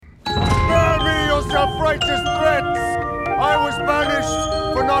self-righteous threats. I was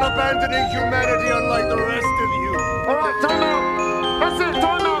banished for not abandoning humanity unlike the rest of you. All right, time out. That's it,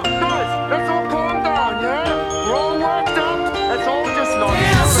 time out. Guys, let's all calm down, yeah? We're all worked up. Let's all just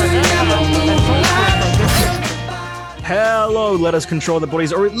Hello, let us control the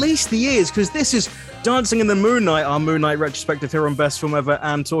bodies, or at least the ears, because this is Dancing in the Moon Knight, our Moon Knight retrospective here on Best Film Ever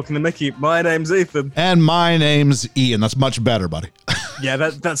and Talking to Mickey. My name's Ethan. And my name's Ian. That's much better, buddy. Yeah,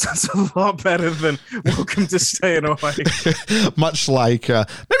 that sounds a lot better than Welcome to Staying Away. much like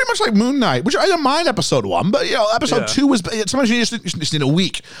Moon Knight, which I didn't mind episode 1, but episode 2 was. Sometimes you just need a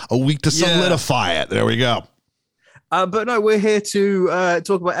week to solidify it. There we go. But no, we're here to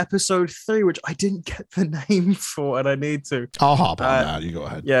talk about episode 3, which I didn't get the name for, and I need to. I'll hop on that. You go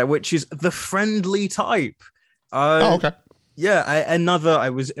ahead. Yeah, which is The Friendly Type. Okay. Yeah,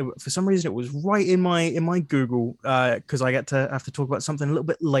 for some reason it was right in my Google because I have to talk about something a little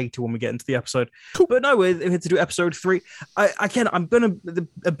bit later when we get into the episode. Cool. But no, we're here to do episode 3. I'm gonna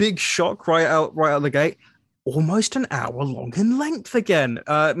a big shock right out the gate. Almost an hour long in length again.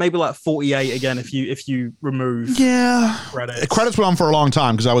 Maybe like 48 again if you remove credits. Credits went on for a long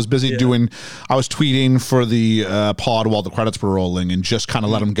time because I was busy I was tweeting for the pod while the credits were rolling and just kind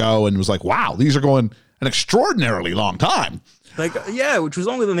of let them go and was like, wow, these are going an extraordinarily long time. Which was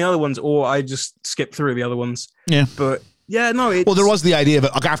longer than the other ones, or I just skipped through the other ones. Yeah. But yeah, no. Well, there was the idea of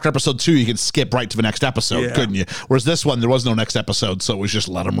it. Like after episode 2, you could skip right to the next episode, couldn't you? Whereas this one, there was no next episode, so it was just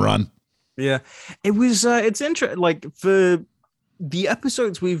let them run. Yeah, it was. It's interesting. Like for the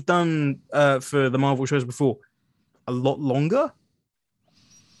episodes we've done for the Marvel shows before, a lot longer,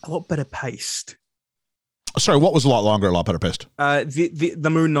 a lot better paced. Sorry, what was a lot longer, a lot better paced? The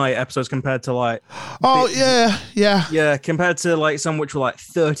Moon Knight episodes compared to like. Yeah. Compared to like some which were like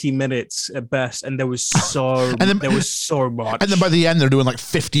 30 minutes at best, and there was so much. And then by the end, they're doing like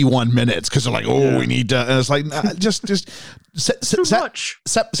 51 minutes because they're like, we need to. And it's like just set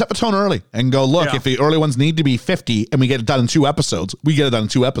the tone early and go look. If the early ones need to be 50 and we get it done in 2 episodes, we get it done in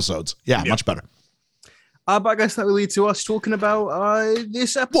 2 episodes. Yeah, much better. But I guess that will lead to us talking about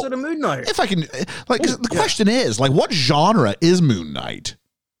this episode of Moon Knight. If I can, the question is, what genre is Moon Knight?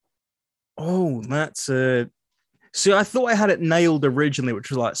 Oh, that's See, I thought I had it nailed originally, which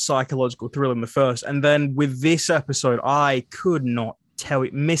was like psychological thriller in the first, and then with this episode, I could not tell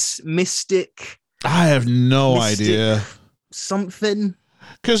it. Mystic. I have no idea. Something.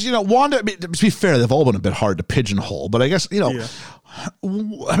 Because Wanda. I mean, to be fair, they've all been a bit hard to pigeonhole, but I guess I mean,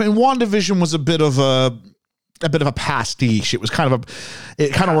 WandaVision was a bit of a pastiche. It was it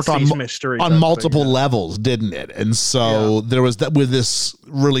kind of worked on multiple levels, didn't it? And so there was that with this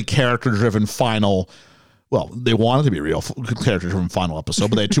really character-driven final. Well, they wanted to be a real character-driven final episode,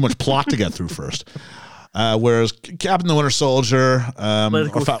 but they had too much plot to get through first. Whereas Captain the Winter Soldier,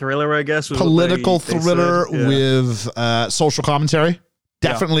 political thriller, I guess, political thriller with social commentary,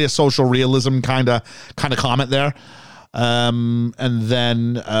 definitely a social realism kind of comment there. And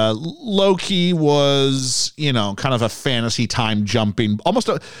then Loki was, kind of a fantasy time jumping,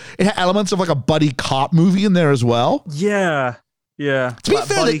 it had elements of like a buddy cop movie in there as well. Yeah. To be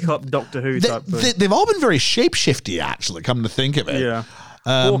fair, buddy cop Doctor Who type thing. They've all been very shapeshifty, actually, come to think of it. Yeah.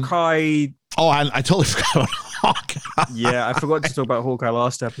 Hawkeye. Oh, I totally forgot about Hawkeye. Yeah, I forgot to talk about Hawkeye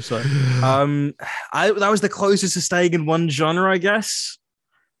last episode. That was the closest to staying in one genre, I guess.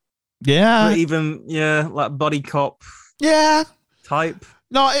 Yeah. But even, like buddy cop. Yeah. Type.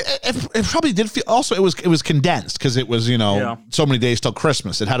 No, it probably did feel. Also, it was condensed because it was so many days till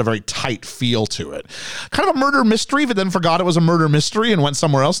Christmas. It had a very tight feel to it, kind of a murder mystery, but then forgot it was a murder mystery and went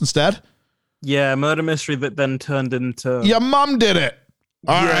somewhere else instead. Yeah, murder mystery that then turned into. Your mom did it.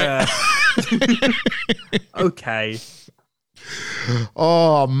 All right. Okay.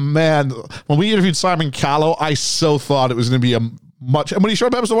 Oh man, when we interviewed Simon Callow, I so thought it was going to be and when he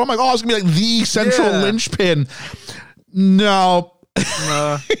showed up episode 1, I'm like, oh, it's going to be like the central linchpin. No.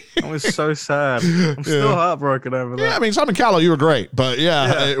 I was so sad. I'm still heartbroken over that. Yeah, I mean, Simon Callow, you were great, but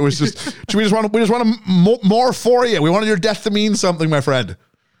it was just we just want more for you. We wanted your death to mean something, my friend.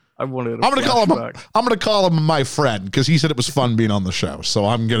 I'm gonna call him my friend because he said it was fun being on the show. So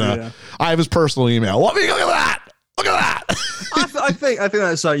I have his personal email. Look at that. I think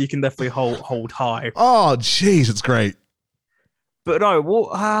that's something you can definitely hold high. Oh, jeez, it's great. But no, well,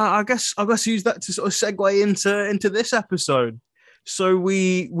 I guess use that to sort of segue into this episode. So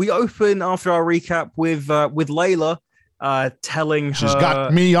we open after our recap with Layla telling she's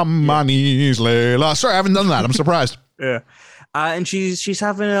got me on my knees, Layla. Sorry, I haven't done that. I'm surprised. Yeah. And she's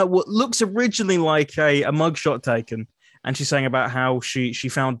having what looks originally like a mugshot taken, and she's saying about how she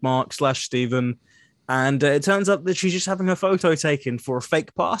found Mark/Steven, and it turns out that she's just having her photo taken for a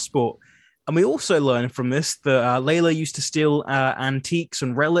fake passport. And we also learn from this that Layla used to steal antiques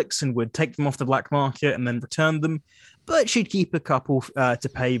and relics and would take them off the black market and then return them. But she'd keep a couple to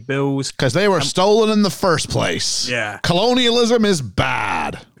pay bills. Because they were stolen in the first place. Yeah. Colonialism is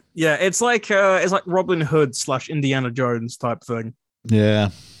bad. Yeah, it's like Robin Hood / Indiana Jones type thing. Yeah.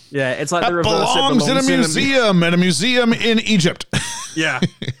 Yeah, it's like that the reverse. Belongs in a museum, and a museum in Egypt. Yeah.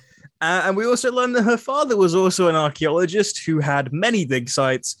 And we also learned that her father was also an archaeologist who had many dig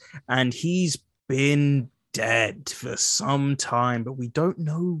sites, and he's been dead for some time, but we don't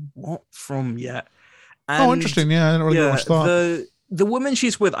know what from yet. And interesting. Yeah, I didn't really know much thought. The woman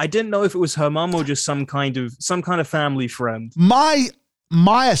she's with, I didn't know if it was her mom or just some kind of family friend. My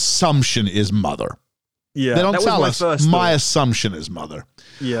assumption is mother. Yeah, they don't tell us. My assumption is mother.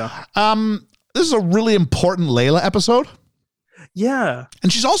 Yeah. This is a really important Layla episode. Yeah.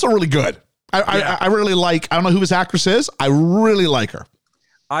 And she's also really good. I really like, I don't know who this actress is. I really like her.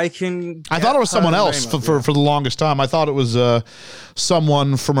 I thought it was someone else for the longest time. I thought it was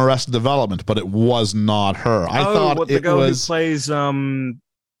someone from Arrested Development, but it was not her. I thought the it girl was who plays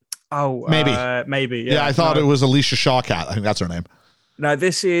maybe. Yeah, I thought it was Alicia Shawkat. I think that's her name. No,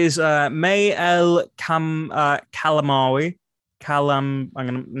 this is May El Kalamawi. I'm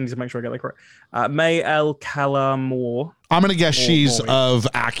gonna need to make sure I get that correct. May El Kalamor. I'm gonna guess she's of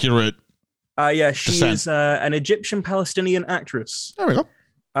accurate. Yeah, she is an Egyptian Palestinian actress. There we go.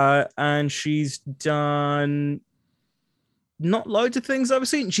 And she's done not loads of things I've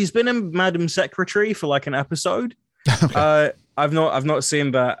seen. She's been in Madam Secretary for like an episode. Okay. I've not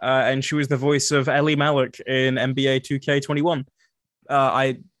seen that. And she was the voice of Ellie Malik in NBA 2K21.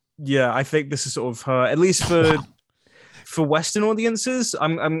 I think this is sort of her, at least for Western audiences.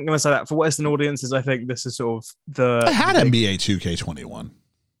 I'm gonna say that for Western audiences, I think this is sort of I had NBA 2K21.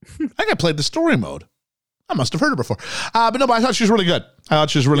 I think I played the story mode. I must have heard her before. But I thought she was really good. I thought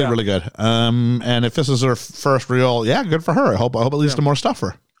she was really good. And if this is her first real, good for her. I hope it leads to more stuff for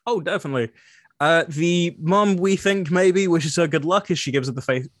her. Oh, definitely. The mom, we think maybe wishes her good luck as she gives her the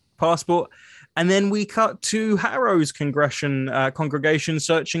fake passport. And then we cut to Harrow's congregation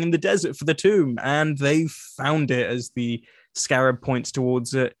searching in the desert for the tomb. And they found it as the scarab points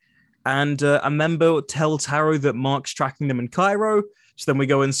towards it. And a member tells Harrow that Mark's tracking them in Cairo. So then we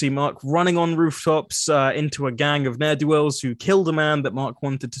go and see Mark running on rooftops into a gang of ne'er-do-wells who killed a man that Mark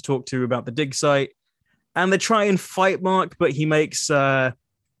wanted to talk to about the dig site. And they try and fight Mark, but he makes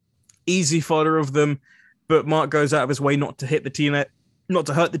easy fodder of them. But Mark goes out of his way not to hurt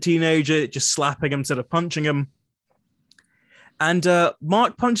the teenager, just slapping him instead of punching him. And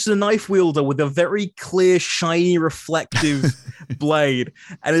Mark punches a knife wielder with a very clear, shiny, reflective blade.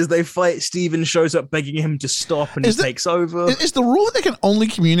 And as they fight, Steven shows up begging him to stop, and he takes over. Is the rule they can only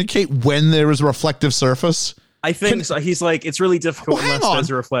communicate when there is a reflective surface? I think so. He's like, it's really difficult unless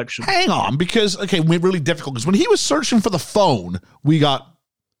there's a reflection. Hang on, because, really difficult. Because when he was searching for the phone, we got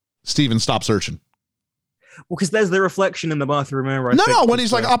Steven stop searching. Well, because there's the reflection in the bathroom mirror. No, when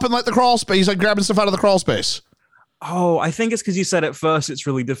he's like up in like the crawl space, he's like grabbing stuff out of the crawl space. Oh, I think it's because you said at first it's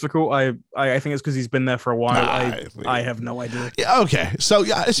really difficult. I think it's because he's been there for a while. I have no idea. Yeah, okay. So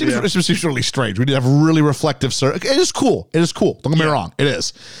yeah, it seems really strange. We need to have really reflective surface. It is cool. Don't get me wrong. It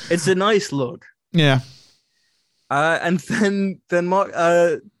is. It's a nice look. Yeah. And then Mark,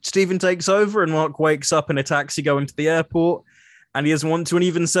 Steven takes over, and Mark wakes up in a taxi going to the airport. And he doesn't want to, and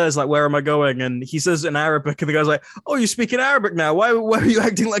even says, like, where am I going? And he says in Arabic, and the guy's like, oh, you speak in Arabic now. Why were you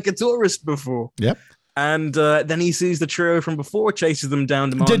acting like a tourist before? Yep. And then he sees the trio from before, chases them down,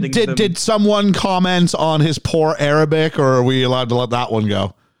 demanding Did someone comment on his poor Arabic, or are we allowed to let that one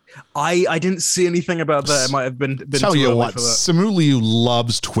go? I didn't see anything about that. It might have been tell you what, Samuliu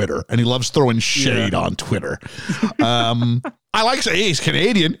loves Twitter, and he loves throwing shade on Twitter. I like to say he's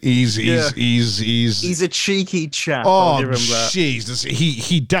Canadian. He's a cheeky chap. Oh, jeez,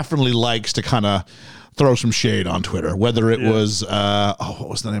 he definitely likes to kind of throw some shade on Twitter, whether it was what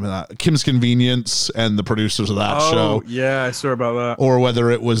was the name of that? Kim's Convenience and the producers of that show. Yeah, I saw about that. Or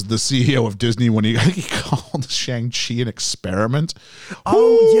whether it was the CEO of Disney when he called Shang-Chi an experiment.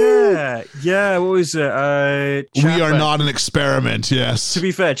 Oh, yeah. What was it? We are not an experiment, yes. To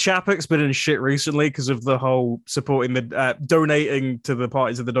be fair, Chapek's been in shit recently because of the whole supporting the donating to the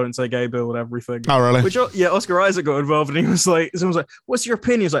parties of the Don't Say Gay bill and everything. Oh, really? Which, Oscar Isaac got involved, and he was like, someone's like, what's your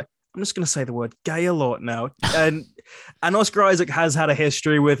opinion? He's like, I'm just going to say the word gay a lot now. And Oscar Isaac has had a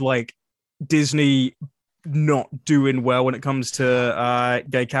history with like Disney not doing well when it comes to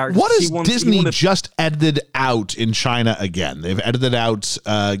gay characters. What has Disney just edited out in China again? They've edited out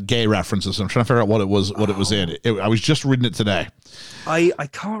gay references. I'm trying to figure out what it was in. I was just reading it today. I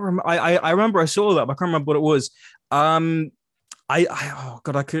can't remember. I remember I saw that, but I can't remember what it was. Oh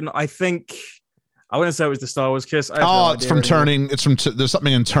God, I couldn't. I think I wouldn't say it was the Star Wars kiss. It's from Turning. It's from. There's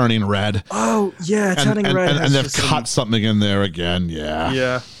something in Turning Red. Oh yeah, Turning Red. And they've cut something in there again. Yeah.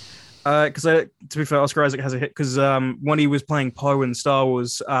 Yeah. Because to be fair, Oscar Isaac has a hit because when he was playing Poe in Star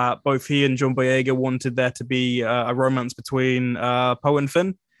Wars, both he and John Boyega wanted there to be a romance between Poe and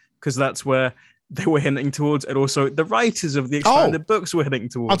Finn, because that's where they were hinting towards, and also the writers of the expanded books were hinting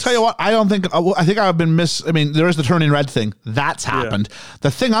towards. I'll tell you what, I think I've been I mean, there is the Turning Red thing. That's happened. Yeah.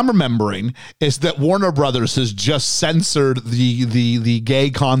 The thing I'm remembering is that Warner Brothers has just censored the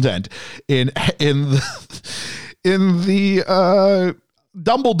gay content in the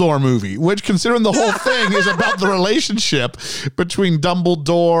Dumbledore movie, which, considering the whole thing is about the relationship between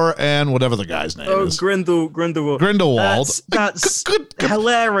Dumbledore and whatever the guy's name is. Grindelwald. That's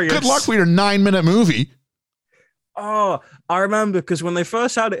hilarious. Good luck with your 9-minute movie. Oh, I remember because when they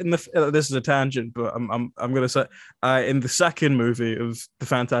first had it in this is a tangent, but I'm gonna say in the second movie of the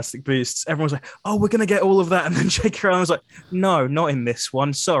Fantastic Beasts, everyone was like, "Oh, we're gonna get all of that," and then J.K. Rowling was like, "No, not in this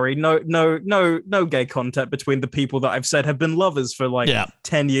one. Sorry, no gay content between the people that I've said have been lovers for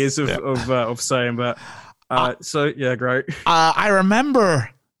 10 years of saying that." So yeah, great. I remember.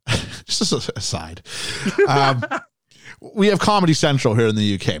 Just as an aside. We have Comedy Central here in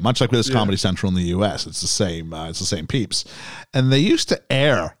the UK, much like with this Comedy Central in the US. It's the same peeps. And they used to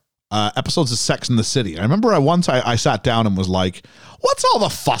air episodes of Sex and the City. I remember once I sat down and was like, what's all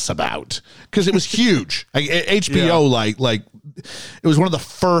the fuss about? Because it was huge. Like, HBO, like it was one of the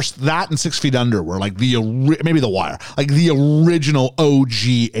first, that and 6 Feet Under were like maybe The Wire, like the original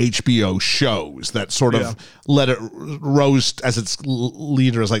OG HBO shows that sort of let it roast as its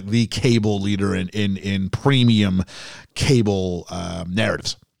leader, as like the cable leader in premium cable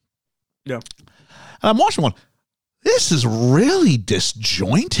narratives. Yeah. And I'm watching one. This is really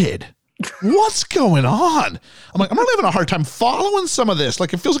disjointed. What's going on? I'm like, I'm really having a hard time following some of this.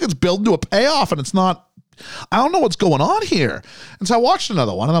 Like, it feels like it's building to a payoff and it's not. I don't know what's going on here. And so I watched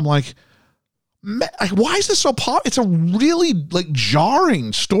another one and I'm like, why is this so popular? It's a really like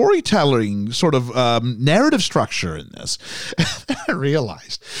jarring storytelling sort of narrative structure in this. I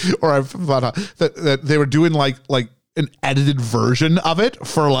realized, or I found out that they were doing like an edited version of it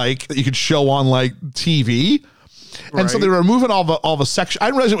for like that you could show on like TV. And so they were removing all the section. I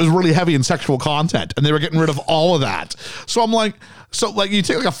didn't realize it was really heavy in sexual content, and they were getting rid of all of that. So I'm like, you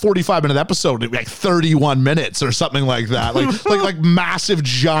take like a 45-minute episode, it'd be like 31 minutes or something like that, like massive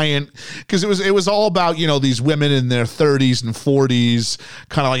giant, because it was all about, you know, these women in their 30s and 40s,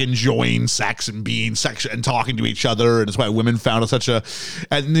 kind of like enjoying sex and being sexual and talking to each other, and it's why women found it such a,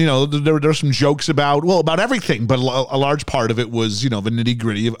 and you know, there were some jokes about everything, but a large part of it was, you know, the nitty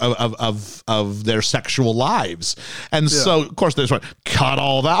gritty of their sexual lives. And so, of course, they just went, cut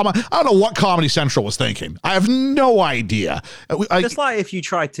all that. I don't know what Comedy Central was thinking. I have no idea. Just like if you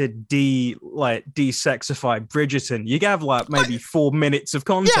try to de-sexify Bridgerton, you have like maybe 4 minutes of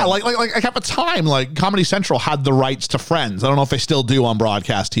content. Yeah, like at the time, like Comedy Central had the rights to Friends. I don't know if they still do on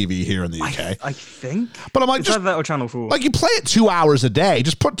broadcast TV here in the UK. I think. But I'm like, just that or Channel 4. Like, you play it 2 hours a day.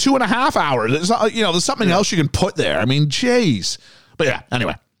 Just put 2.5 hours. It's not, you know, there's something else you can put there. I mean, jeez. But yeah,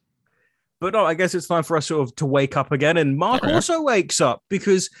 anyway. But no, I guess it's time for us sort of to wake up again. And Mark also wakes up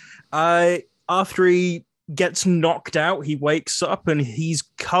because after he gets knocked out, he wakes up and he's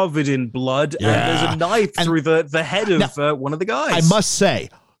covered in blood. And there's a knife through the head of one of the guys. I must say,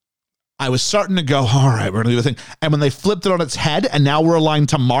 I was starting to go, all right, we're going to do the thing. And when they flipped it on its head and now we're aligned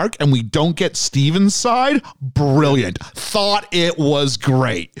to Mark and we don't get Steven's side, brilliant. Thought it was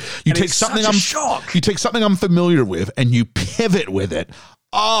great. You take something I'm familiar with and you pivot with it.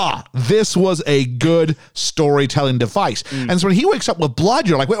 This was a good storytelling device. And so when he wakes up with blood,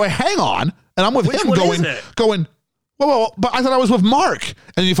 you're like, wait, hang on. And I'm with him going, whoa, but I thought I was with Mark. And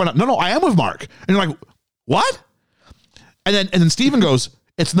then you find out, no, I am with Mark. And you're like, what? And then Steven goes,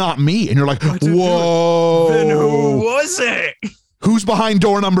 it's not me. And you're like, whoa. Then who was it? Who's behind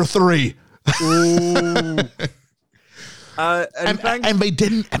door number 3? And they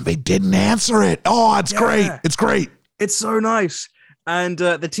didn't answer it. Oh, it's great. It's great. It's so nice. And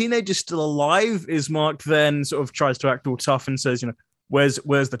the teenager's still alive. Is Mark then sort of tries to act all tough and says, you know,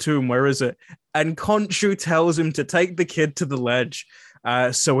 where's the tomb? Where is it? And Khonshu tells him to take the kid to the ledge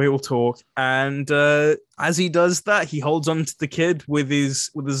so he will talk. And as he does that, he holds on to the kid with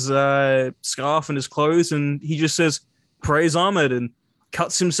his scarf and his clothes. And he just says, praise Ahmed, and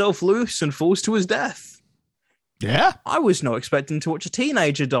cuts himself loose and falls to his death. Yeah, I was not expecting to watch a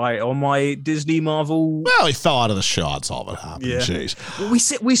teenager die on my Disney Marvel. Well, he fell out of the shot. That's all that happened. Yeah.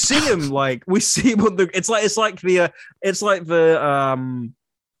 Jeez. We see him like we see him on the. It's like the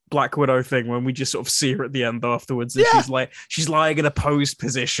Black Widow thing when we just sort of see her at the end afterwards, and she's lying in a posed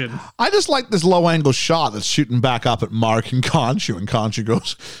position. I just like this low angle shot that's shooting back up at Mark and Khonshu, and Khonshu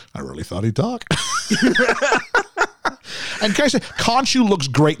goes, "I really thought he'd talk." And can I say, Khonshu looks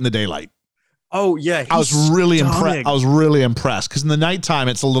great in the daylight. Oh yeah, I was really impressed. I was really impressed because in the nighttime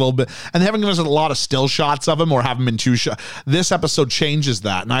it's a little bit, and they haven't given us a lot of still shots of him or haven't been too shots. This episode changes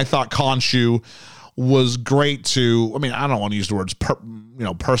that, and I thought Khonshu was great to. I mean, I don't want to use the words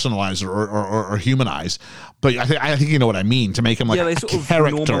personalize or humanize, but I think you know what I mean, to make him like they a sort of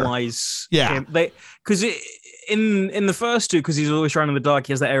character. Normalize him. Because in the first two, because he's always trying in the dark,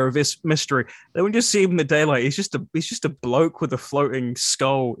 he has that air of mystery. Then when you just see him in the daylight, he's just a bloke with a floating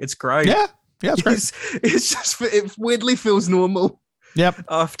skull. It's great. Yeah, it's great. It weirdly feels normal. Yep.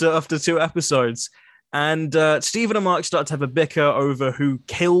 After 2 episodes. And Steven and Mark start to have a bicker over who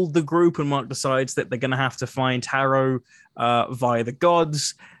killed the group, and Mark decides that they're going to have to find Harrow via the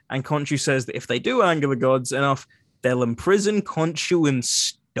gods. And Khonshu says that if they do anger the gods enough, they'll imprison Khonshu in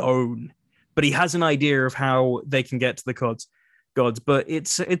stone. But he has an idea of how they can get to the gods, but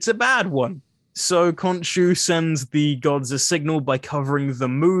it's a bad one. So Khonshu sends the gods a signal by covering the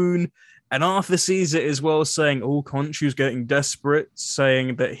moon. And Arthur sees it as well, saying, "Oh, Khonshu's getting desperate,"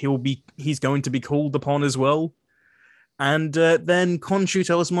 saying that he's going to be called upon as well. And then Khonshu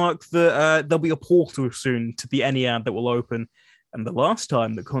tells Mark that there'll be a portal soon to the Ennead that will open. And the last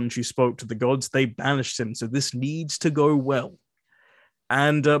time that Khonshu spoke to the gods, they banished him. So this needs to go well.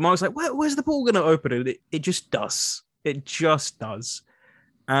 And Mark's like, "Where's the portal going to open?" It just does. It just does.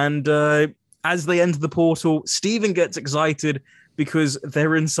 And as they enter the portal, Steven gets excited because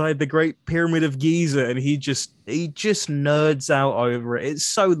they're inside the Great Pyramid of Giza, and he just nerds out over it. It's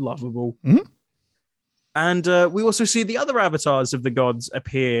so lovable. Mm-hmm. And we also see the other avatars of the gods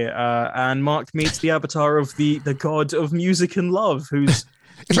appear, and Mark meets the avatar of the god of music and love, who's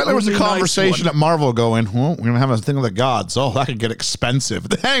It's like there was a conversation at Marvel going, "Well, we're going to have a thing with the gods. Oh, that could get expensive."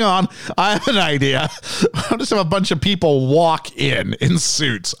 Hang on. I have an idea. I'll just have a bunch of people walk in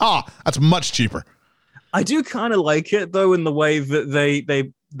suits. That's much cheaper. I do kind of like it, though, in the way that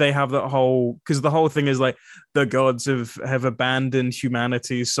they have that whole, because the whole thing is like the gods have abandoned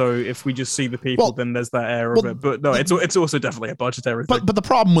humanity. So if we just see the people, then there's that air of it. But no, it's also definitely a budgetary thing. But the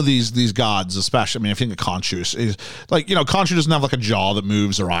problem with these gods, especially, I mean, I think the Khonshu is like, Khonshu doesn't have like a jaw that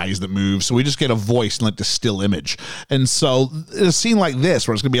moves or eyes that move. So we just get a voice and like the still image. And so in a scene like this,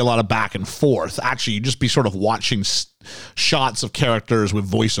 where it's going to be a lot of back and forth, actually you just be sort of watching shots of characters with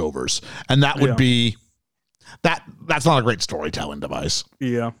voiceovers. And that would be... That's not a great storytelling device.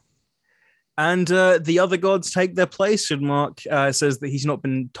 Yeah. And the other gods take their place, and Mark says that he's not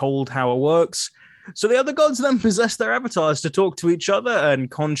been told how it works. So the other gods then possess their avatars to talk to each other,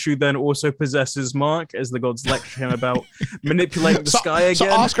 and Khonshu then also possesses Mark as the gods lecture him about manipulating the sky again. So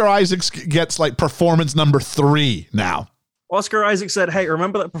Oscar Isaacs gets like performance number 3 now. Oscar Isaac said, "Hey,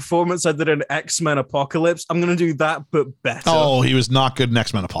 remember that performance I did in X-Men Apocalypse? I'm going to do that, but better." Oh, he was not good in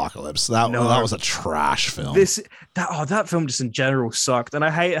X-Men Apocalypse. That was a trash film. That film just in general sucked. And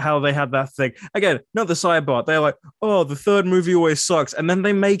I hate how they had that thing. Again, another sidebar. They're like, "Oh, the third movie always sucks." And then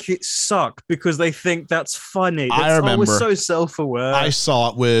they make it suck because they think that's funny. I remember. We're so self-aware. I saw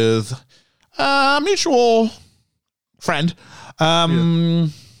it with a mutual friend.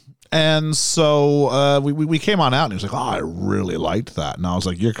 And so we came on out, and he was like, "Oh, I really liked that." And I was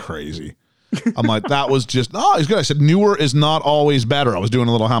like, "You're crazy." I'm like, "That was just, he's good." I said, "Newer is not always better." I was doing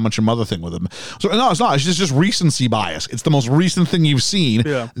a little How Much Your Mother thing with him. So no, it's not. It's just recency bias. It's the most recent thing you've seen.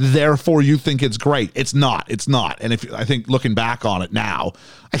 Yeah. Therefore, you think it's great. It's not. It's not. And I think looking back on it now,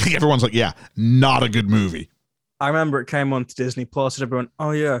 I think everyone's like, "Yeah, not a good movie." I remember it came on to Disney Plus, and everyone, "Oh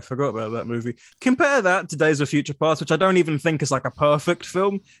yeah, I forgot about that movie." Compare that to Days of Future Past, which I don't even think is like a perfect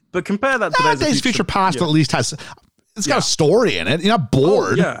film, but compare that to Days of Future Past. At least it's got a story in it. You're not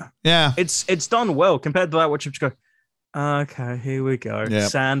bored. Yeah. It's done well compared to that, which you just go, "Okay, here we go,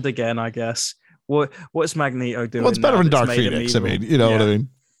 sand again, I guess." What's Magneto doing? Well, it's better than Dark Phoenix. I mean, you know what I mean.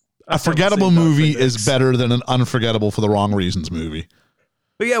 A forgettable movie is better than an unforgettable for the wrong reasons movie.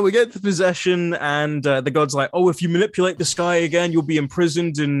 But yeah, we get the possession, and the god's like, "Oh, if you manipulate the sky again, you'll be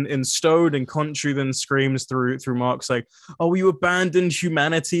imprisoned in stone." And Khonshu then screams through Mark, saying, "Oh, you abandoned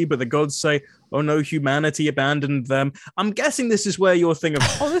humanity." But the gods say, "Oh no, humanity abandoned them." I'm guessing this is where your thing of,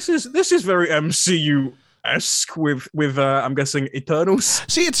 this is very MCU-esque with I'm guessing Eternals.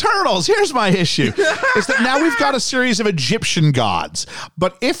 See, Eternals, here's my issue. Is that now we've got a series of Egyptian gods.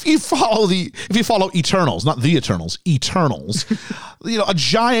 But if you follow Eternals, not the Eternals, Eternals, a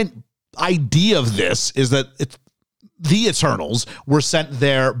giant idea of this is that the Eternals were sent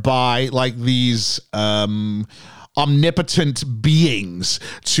there by like these omnipotent beings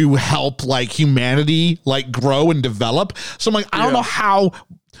to help like humanity like grow and develop. So I'm like, I don't know how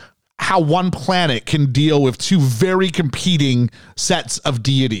one planet can deal with two very competing sets of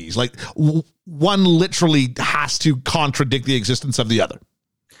deities. Like one literally has to contradict the existence of the other.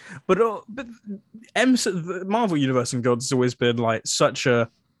 But the Marvel Universe and Gods has always been like such a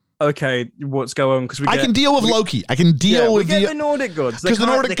okay, what's going on? Because I can deal with Loki. I can deal with the Nordic gods. Because the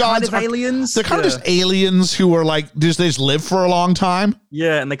Nordic gods kind of aliens. They're kind of just aliens who are like they just live for a long time.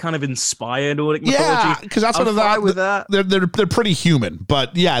 Yeah, and they kind of inspire Nordic mythology. Yeah, because that's that. They're pretty human,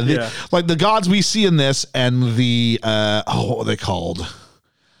 but like the gods we see in this and the what are they called?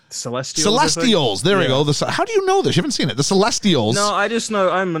 Celestials. There we go. How do you know this? You haven't seen it. The Celestials. No, I just know.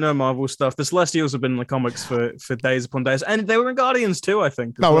 I know Marvel stuff. The Celestials have been in the comics for days upon days, and they were in Guardians too, I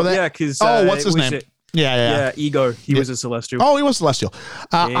think. Oh, were they? Yeah, because what's his name? Yeah, Ego. He was a Celestial. Oh, he was Celestial.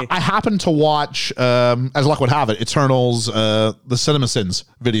 I happened to watch, as luck would have it, Eternals, the CinemaSins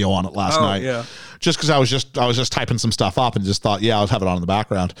video on it last night. Yeah. Just because I was just typing some stuff up and just thought, I'll have it on in the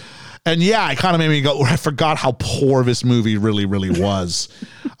background. And it kind of made me go, I forgot how poor this movie really, really was.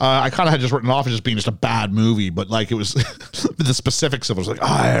 I kind of had just written off as just being just a bad movie, but like it was the specifics of it was like,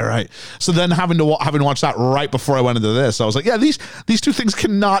 all right. So then having watched that right before I went into this, I was like, these two things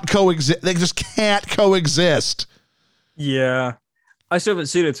cannot coexist. They just can't coexist. Yeah. I still haven't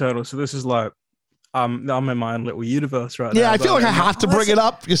seen Eternal, so this is like, I'm in my own little universe right now. Yeah, I feel like I have to bring it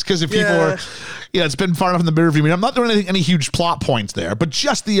up just because if people are, it's been far enough in the rear view. I mean, I'm not doing any huge plot points there, but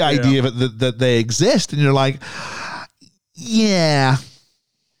just the idea of it that they exist, and you're like, yeah,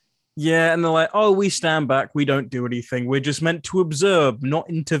 and they're like, oh, we stand back, we don't do anything, we're just meant to observe, not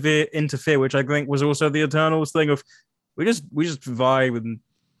interfere, which I think was also the Eternals thing of we just vibe and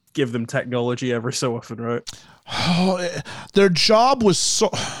give them technology every so often, right? Oh, their job was so.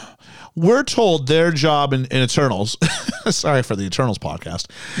 We're told their job in Eternals, sorry for the Eternals podcast,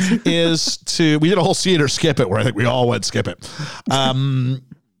 is we did a whole see it or skip it where I think we all went skip it. The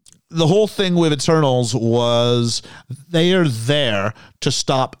whole thing with Eternals was they are there to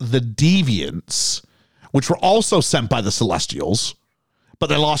stop the deviants, which were also sent by the Celestials, but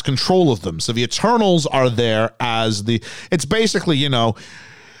they lost control of them. So the Eternals are there as it's basically,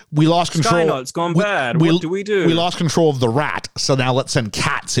 we lost control. Skynet's gone bad. What do we do? We lost control of the rat, so now let's send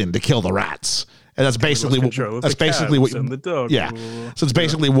cats in to kill the rats. And that's basically what. That's basically what. The dog. Yeah. So it's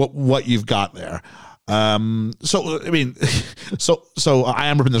basically what you've got there. So I mean, so I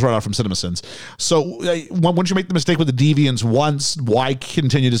am ripping this right off from CinemaSins. So once you make the mistake with the deviants once, why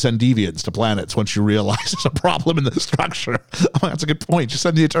continue to send deviants to planets once you realize there's a problem in the structure? That's a good point. Just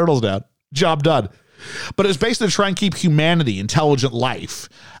send the Eternals down. Job done. But it's basically to try and keep humanity, intelligent life,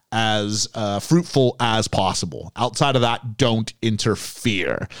 as fruitful as possible. Outside of that, don't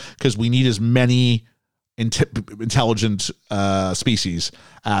interfere, because we need as many intelligent species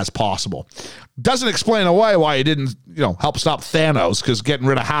as possible. Doesn't explain away why he didn't, help stop Thanos, because getting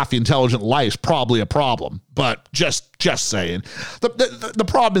rid of half the intelligent life is probably a problem. But just saying. The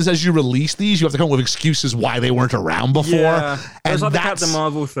problem is, as you release these, you have to come up with excuses why they weren't around before. Yeah, and it's like the Captain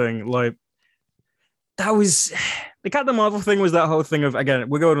Marvel thing. Like, that was the Captain Marvel thing was that whole thing of, again,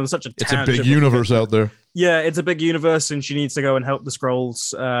 we're going on such a tangent. It's a big universe out there. Yeah, it's a big universe, and she needs to go and help the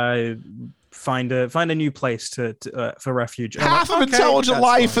Skrulls find a new place for refuge. Half of intelligent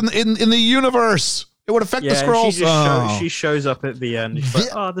life in the universe. It would affect the Skrulls. She shows up at the end.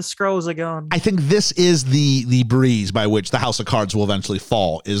 She's like, the Skrulls are gone. I think this is the breeze by which the House of Cards will eventually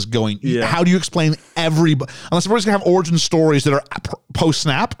fall. Is going. Yeah. How do you explain everybody? Unless everybody's gonna have origin stories that are post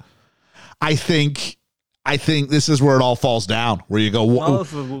snap. I think this is where it all falls down. Where you go,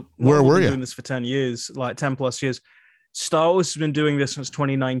 where were you? Doing this for 10 years, like 10 plus years. Star Wars has been doing this since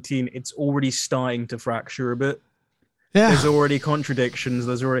 2019. It's already starting to fracture a bit. Yeah. There's already contradictions.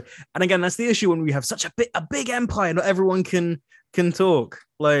 And again, that's the issue when we have such a big empire. Not everyone can talk.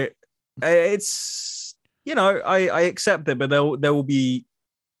 Like, it's, I accept it, but there will be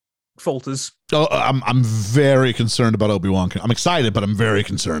falters. Oh, I'm very concerned about Obi-Wan. I'm excited, but I'm very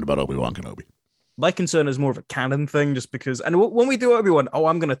concerned about Obi-Wan Kenobi. My concern is more of a canon thing, just because, and when we do Obi-Wan,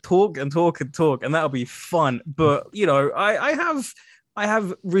 I'm going to talk and talk and talk, and that'll be fun. But, I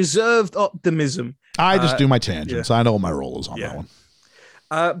have reserved optimism. I just do my tangents. Yeah. I know what my role is on that one.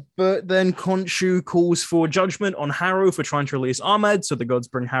 But then Khonshu calls for judgment on Harrow for trying to release Ahmed, so the gods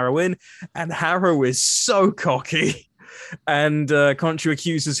bring Harrow in, and Harrow is so cocky. And Khonshu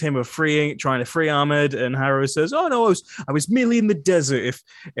accuses him of trying to free Ahmed, and Harrow says, "Oh no, I was merely in the desert.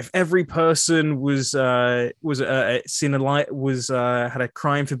 If every person had a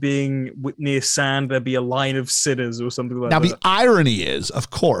crime for being near sand, there'd be a line of sinners or something like that." Now the irony is, of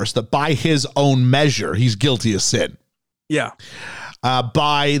course, that by his own measure, he's guilty of sin. Yeah.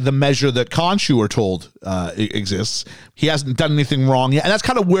 By the measure that Khonshu are told exists, he hasn't done anything wrong yet. And that's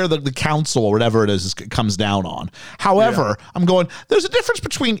kind of where the council or whatever it is comes down on. However, I'm going, there's a difference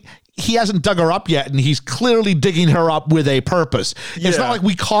between he hasn't dug her up yet and he's clearly digging her up with a purpose. Yeah. It's not like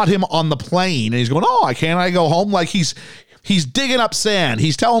we caught him on the plane and he's going, "Oh, can't I go home?" Like he's digging up sand.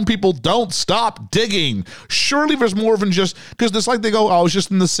 He's telling people, don't stop digging. Surely there's more than just, because it's like they go, "Oh, I was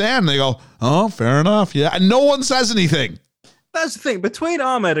just in the sand." And they go, "Oh, fair enough." Yeah. And no one says anything. That's the thing. Between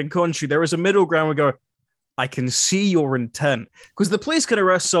Ahmed and Khonshu, there is a middle ground where we go, I can see your intent. Because the police can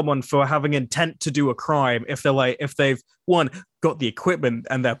arrest someone for having intent to do a crime if they've got the equipment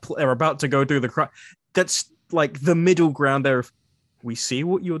and they're about to go do the crime. That's like the middle ground there. We see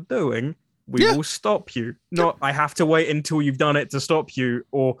what you're doing. We will stop you. Not, I have to wait until you've done it to stop you,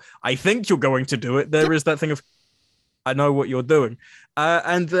 or I think you're going to do it. There is that thing of, I know what you're doing.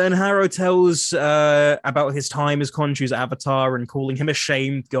 And then Harrow tells about his time as Khonshu's avatar and calling him a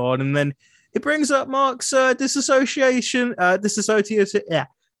shamed god. And then he brings up Mark's dissociation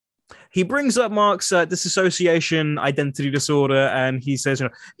identity disorder. And he says,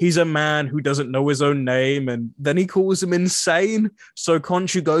 he's a man who doesn't know his own name. And then he calls him insane. So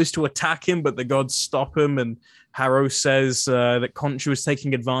Khonshu goes to attack him, but the gods stop him. And Harrow says that Khonshu is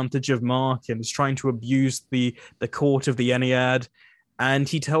taking advantage of Mark and is trying to abuse the court of the Ennead. And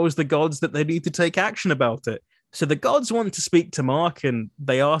he tells the gods that they need to take action about it. So the gods want to speak to Mark, and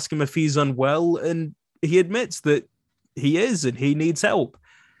they ask him if he's unwell, and he admits that he is and he needs help.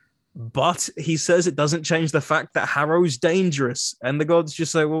 But he says it doesn't change the fact that Harrow's dangerous. And the gods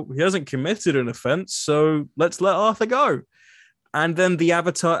just say, well, he hasn't committed an offense, so let's let Arthur go. And then the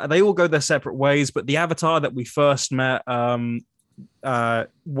Avatar, they all go their separate ways, but the Avatar that we first met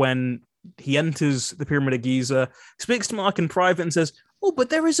when he enters the Pyramid of Giza speaks to Mark in private and says, "Oh, but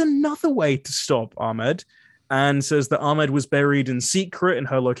there is another way to stop Ahmed," and says that Ahmed was buried in secret and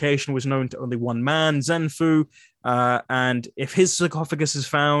her location was known to only one man, Zenfu, and if his sarcophagus is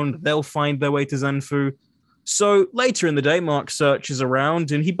found, they'll find their way to Zenfu. So later in the day, Mark searches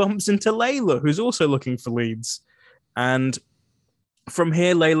around and he bumps into Layla, who's also looking for leads. And from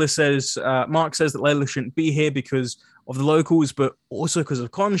here, Mark says that Layla shouldn't be here because of the locals, but also because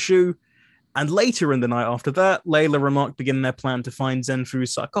of Khonshu. And later in the night after that, Layla and Mark begin their plan to find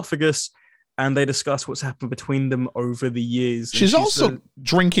Zenfu's sarcophagus, and they discuss what's happened between them over the years. She's also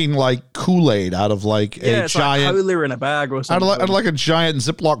drinking like Kool-Aid out of like a giant, like cola in a bag or something. Out of like a giant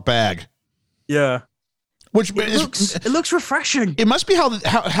Ziploc bag. Yeah. Which it looks refreshing. It must be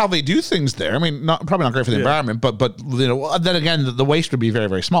how they do things there. I mean, probably not great for the environment, but then again, the waste would be very,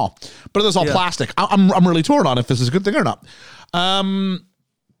 very small. But it is all plastic. I'm really torn on if this is a good thing or not.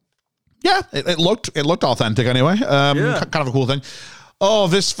 Yeah, it looked authentic anyway. Kind of a cool thing. Oh,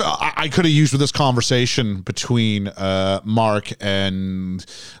 this I could have used with this conversation between Mark and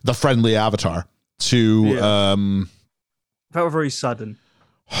the friendly avatar to felt very sudden.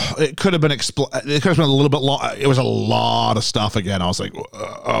 It could have been it could have been a little bit long. It was a lot of stuff again. I was like,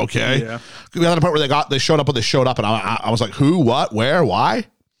 okay. Yeah. We had a part where they showed up, and I was like, who, what, where, why?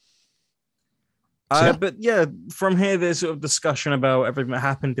 But yeah, from here, there's sort of discussion about everything that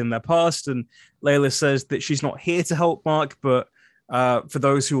happened in their past, and Layla says that she's not here to help Mark, but for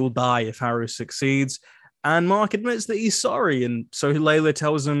those who will die if Harrow succeeds. And Mark admits that he's sorry, and so Layla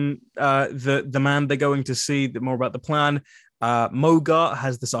tells him that the man they're going to see, more about the plan, Mogart,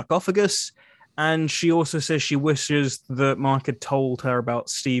 has the sarcophagus, and she also says she wishes that Mark had told her about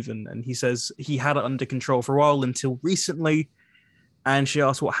Stephen, and he says he had it under control for a while until recently. And she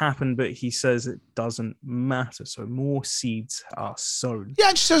asks what happened, but he says it doesn't matter. So more seeds are sown. Yeah,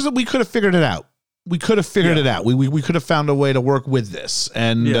 and she says that we could have figured it out. We could have figured it out. We could have found a way to work with this.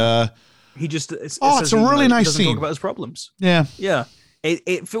 And he just it's a really nice scene. Talk about his problems. Yeah, yeah.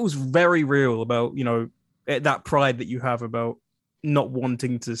 It feels very real about that pride that you have about not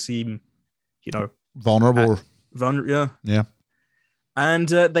wanting to seem vulnerable. Yeah. And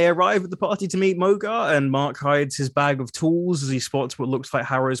they arrive at the party to meet Mogart, and Mark hides his bag of tools as he spots what looks like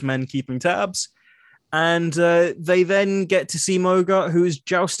Harrow's men keeping tabs. And they then get to see Mogart, who's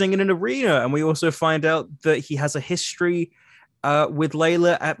jousting in an arena. And we also find out that he has a history with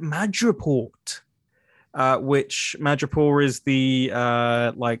Layla at Madripoor, which Madripoor is the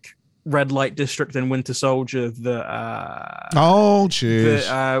Red Light District and Winter Soldier. The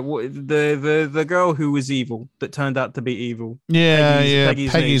girl who was evil that turned out to be evil.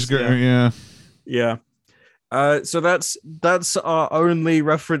 Peggy's girl. Yeah. So that's our only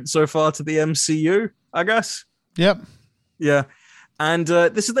reference so far to the MCU, I guess. Yep. Yeah. And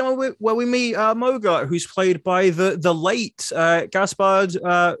this is the one where we meet Mogart, who's played by the late Gaspard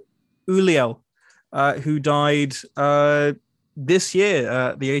Ulliel, who died this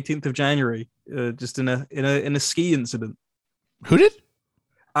year, the 18th of January, just in a ski incident. Who did?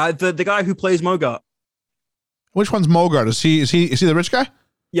 The guy who plays Mogart. Which one's Mogart? Is he the rich guy?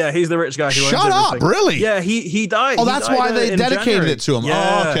 Yeah, he's the rich guy who Shut up, really? Yeah, he died. Oh, that's why they dedicated it to him.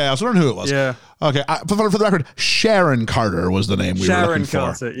 Yeah. Oh, okay. I was wondering who it was. Yeah. Okay. For the record, Sharon Carter was the name we were looking for.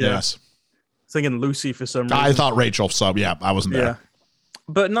 Sharon Carter, yeah. Yes. Thinking Lucy for some reason. I thought Rachel, so yeah, I wasn't there. Yeah.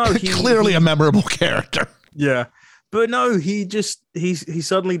 But no, clearly a memorable character. Yeah. But no, he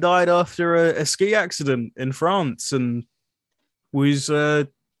suddenly died after a ski accident in France and was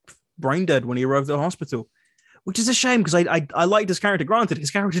brain dead when he arrived at the hospital. Which is a shame because I liked his character. Granted,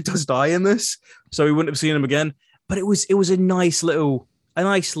 his character does die in this, so we wouldn't have seen him again. But it was a nice little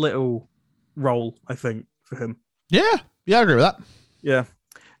role, I think, for him. Yeah, I agree with that. Yeah,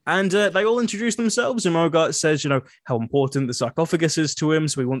 and they all introduce themselves, and Mogart says, how important the sarcophagus is to him,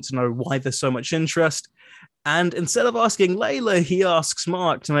 so we want to know why there's so much interest. And instead of asking Layla, he asks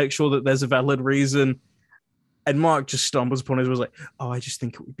Mark to make sure that there's a valid reason. And Mark just stumbles upon his words like, I just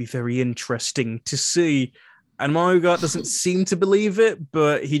think it would be very interesting to see. And Mogart doesn't seem to believe it,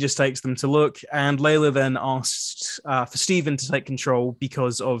 but he just takes them to look. And Layla then asks for Stephen to take control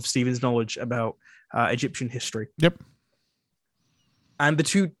because of Stephen's knowledge about Egyptian history. Yep. And the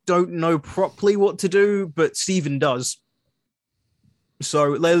two don't know properly what to do, but Stephen does.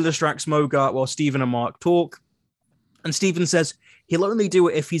 So Layla distracts Mogart while Stephen and Mark talk. And Stephen says he'll only do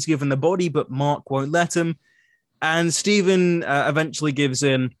it if he's given the body, but Mark won't let him. And Stephen eventually gives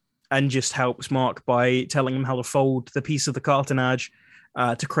in and just helps Mark by telling him how to fold the piece of the cartonnage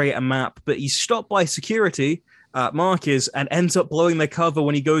to create a map. But he's stopped by security, Mark is, and ends up blowing their cover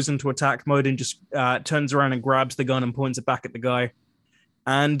when he goes into attack mode and just turns around and grabs the gun and points it back at the guy.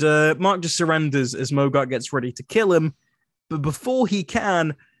 And Mark just surrenders as Mogart gets ready to kill him. But before he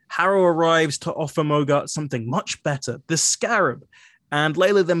can, Harrow arrives to offer Mogart something much better, the Scarab. And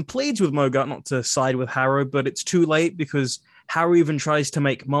Layla then pleads with Mogart not to side with Harrow, but it's too late because Harrow even tries to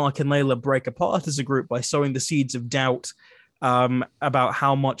make Mark and Layla break apart as a group by sowing the seeds of doubt about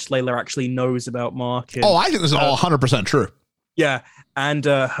how much Layla actually knows about Mark. And, I think this is all 100% true. Yeah, and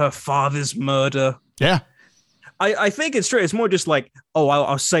her father's murder. Yeah. I think it's true. It's more just like,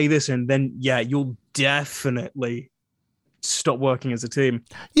 I'll say this and then, you'll definitely stop working as a team.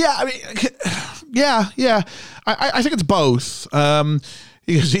 Yeah, I mean, yeah. I think it's both.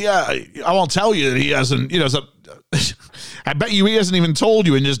 Because I won't tell you that he hasn't, I bet you he hasn't even told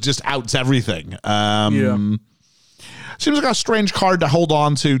you and just outs everything. Seems like a strange card to hold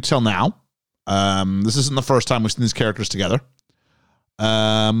on to till now. This isn't the first time we've seen these characters together.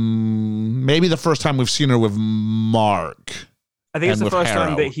 Maybe the first time we've seen her with Mark. I think it's the first Harrow.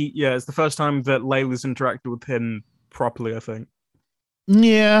 time that it's the first time that Layla's interacted with him properly, I think.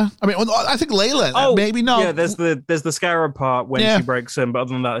 Yeah. I mean, I think Layla, maybe not. Yeah, there's the Scarab part when she breaks him, but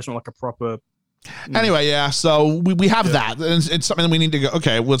other than that, it's not like a proper... Anyway, so we have that. It's something that we need to go,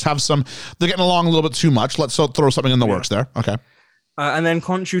 okay, let's have some... They're getting along a little bit too much. Let's throw something in the works there. Okay. And then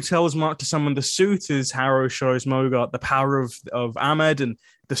Khonshu tells Mark to summon the suit as Harrow shows Mogart the power of Ahmed and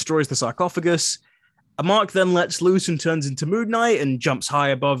destroys the sarcophagus. Mark then lets loose and turns into Moon Knight and jumps high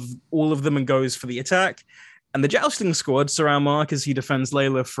above all of them and goes for the attack. And the jousting squad surround Mark as he defends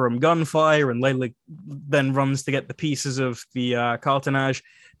Layla from gunfire, and Layla then runs to get the pieces of the cartonnage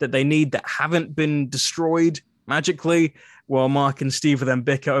that they need that haven't been destroyed magically, while Mark and Steve then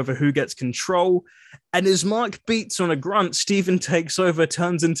bicker over who gets control. And as Mark beats on a grunt, Stephen takes over,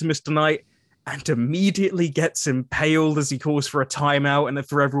 turns into Mr. Knight, and immediately gets impaled as he calls for a timeout and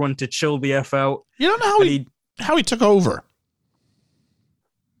for everyone to chill the F out. You don't know how he took over.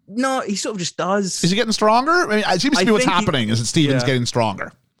 No, he sort of just does. Is he getting stronger? I mean, it seems to be what's happening is that Stephen's getting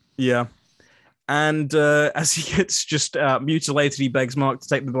stronger. Yeah. And as he gets just mutilated, he begs Mark to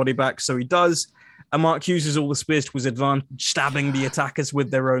take the body back, so he does. And Mark uses all the spears to his advantage, stabbing the attackers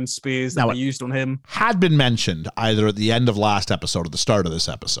with their own spears that were used on him. Had been mentioned either at the end of last episode or the start of this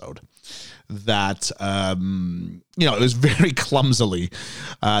episode that, it was very clumsily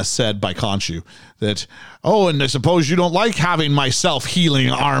said by Khonshu that, and I suppose you don't like having my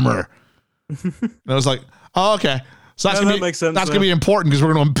self-healing armor. And I was like, okay. So that's gonna makes sense. That's going to be important because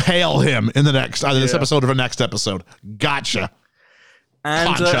we're going to impale him in the next, either this episode or the next episode. Gotcha.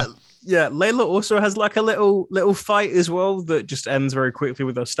 And Yeah, Layla also has like a little fight as well that just ends very quickly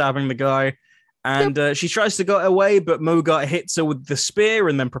with her stabbing the guy. And she tries to get away, but Mogart hits her with the spear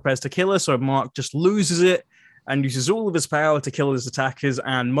and then prepares to kill her. So Mark just loses it and uses all of his power to kill his attackers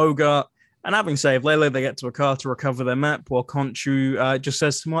and Mogart. And having saved Layla, they get to a car to recover their map while Khonshu just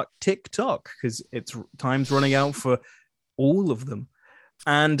says to Mark, tick-tock, because it's time's running out for all of them.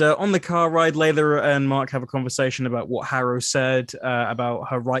 And on the car ride, Layla and Mark have a conversation about what Harrow said about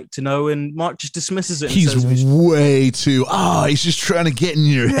her right to know, and Mark just dismisses it. He's way too. He's just trying to get in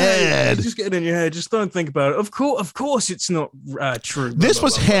your head. He's just getting in your head. Just don't think about it. Of course, it's not true. This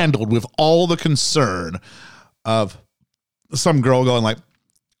was handled with all the concern of some girl going like,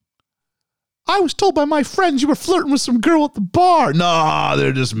 I was told by my friends you were flirting with some girl at the bar. No,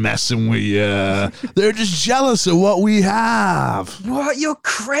 they're just messing with you. They're just jealous of what we have. What? You're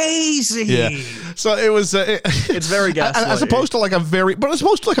crazy. Yeah. So it was. It's very gaslighting. As opposed to like a very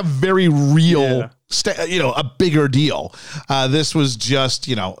real, a bigger deal. This was just,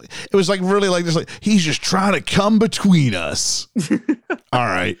 it was like really like this. Like he's just trying to come between us. All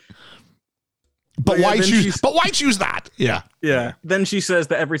right. But why choose that? Yeah. Yeah. Then she says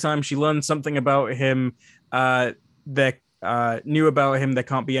that every time she learns something about him, they knew about him, there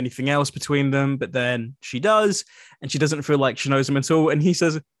can't be anything else between them. But then she does, and she doesn't feel like she knows him at all. And he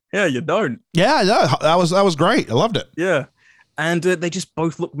says, yeah, you don't. Yeah, that was great. I loved it. Yeah. And they just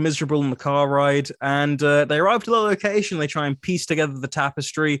both look miserable on the car ride. And they arrive to the location. They try and piece together the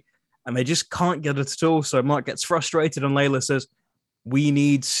tapestry, and they just can't get it at all. So Mark gets frustrated, and Layla says, we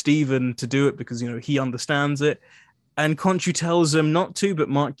need Steven to do it because, he understands it. And Khonshu tells him not to, but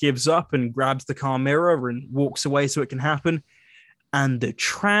Mark gives up and grabs the car mirror and walks away so it can happen. And the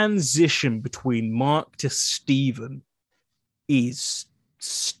transition between Mark to Steven is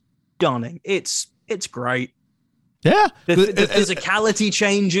stunning. It's great. Yeah. The physicality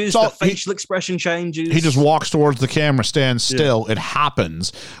changes, the facial expression changes. He just walks towards the camera, stands still. Yeah. It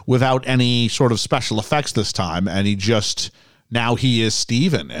happens without any sort of special effects this time. And now he is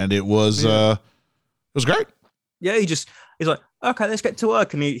Steven, and it was great. Yeah, he's like, okay, let's get to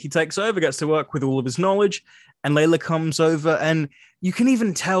work. And he takes over, gets to work with all of his knowledge, and Layla comes over, and you can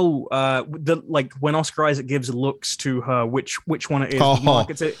even tell when Oscar Isaac gives looks to her, which one it is. Mark,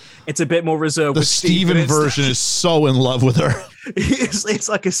 it's a bit more reserved. The Steven version is so in love with her. It's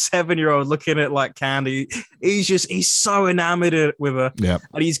like a 7-year-old looking at like candy. He's so enamored with her. Yeah.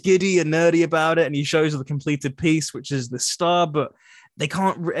 And he's giddy and nerdy about it, and he shows her the completed piece, which is the star, but they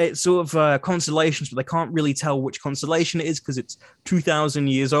can't, it's sort of constellations, but they can't really tell which constellation it is because it's 2,000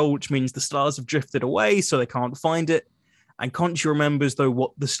 years old, which means the stars have drifted away, so they can't find it. And Khonshu remembers, though,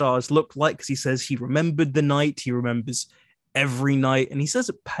 what the stars look like, because he says he remembered the night, he remembers every night, and he says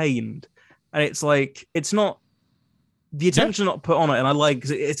it pained. And it's like, it's not, the attention not put on it, and I like,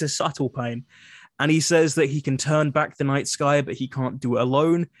 because it's a subtle pain. And he says that he can turn back the night sky, but he can't do it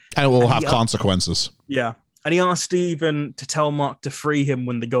alone. And it will have consequences. Yeah. And he asks Steven to tell Mark to free him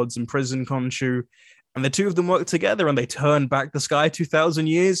when the gods imprison Khonshu. And the two of them work together, and they turn back the sky 2,000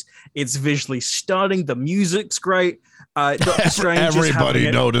 years. It's visually stunning. The music's great. Doctor Strange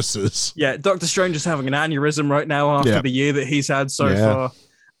everybody notices. Yeah, Doctor Strange is having an aneurysm right now after the year that he's had so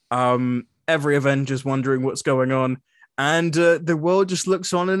far. Every Avenger's wondering what's going on. And the world just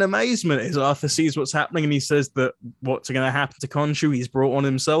looks on in amazement as Arthur sees what's happening, and he says that what's going to happen to Khonshu, he's brought on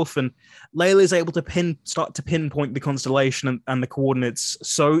himself. And Layla is able to start to pinpoint the constellation and the coordinates.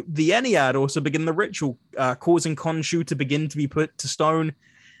 So the Ennead also begin the ritual, causing Khonshu to begin to be put to stone.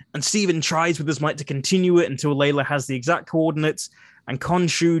 And Steven tries with his might to continue it until Layla has the exact coordinates, and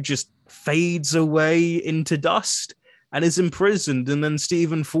Khonshu just fades away into dust and is imprisoned, and then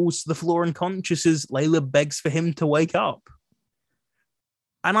Steven falls to the floor unconscious as Layla begs for him to wake up.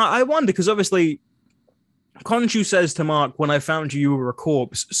 And I wonder, because obviously Khonshu says to Mark, when I found you, you were a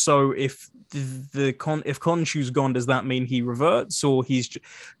corpse. So if Khonshu's gone, does that mean he reverts? Or he's...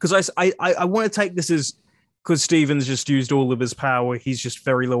 Because I want to take this as... Because Steven's just used all of his power, he's just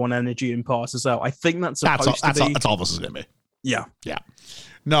very low on energy and passes out. I think that's supposed to be... That's all this is going to be. Yeah. Yeah.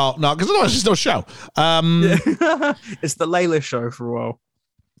 No, because otherwise there's no show. It's the Layla show for a while.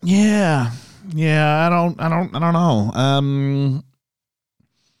 Yeah. I don't know.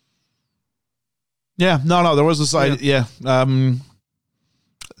 Yeah, no, there was this idea. Yeah.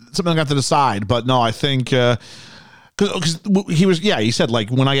 Something I got to decide, but no, I think because he said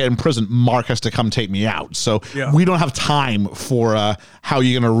like when I get in prison, Mark has to come take me out. So we don't have time for how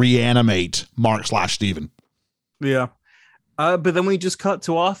you're going to reanimate Mark/Steven. Yeah. But then we just cut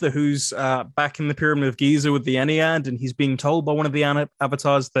to Arthur, who's back in the Pyramid of Giza with the Ennead, and he's being told by one of the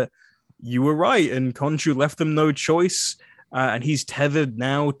avatars that you were right, and Khonshu left them no choice. and he's tethered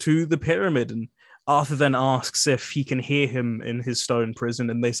now to the pyramid. And Arthur then asks if he can hear him in his stone prison,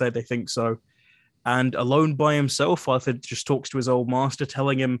 and they say they think so. And alone by himself, Arthur just talks to his old master,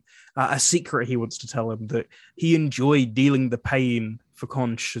 telling him a secret he wants to tell him, that he enjoyed dealing the pain for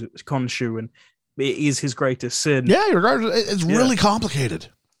Khonshu, and it is his greatest sin. Yeah, it's really complicated.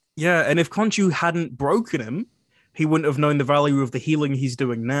 Yeah, and if Khonshu hadn't broken him, he wouldn't have known the value of the healing he's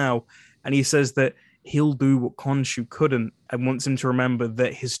doing now. And he says that he'll do what Khonshu couldn't, and wants him to remember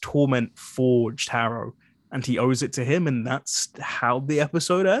that his torment forged Harrow, and he owes it to him, and that's how the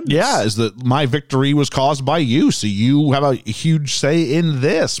episode ends. Yeah, is that my victory was caused by you, so you have a huge say in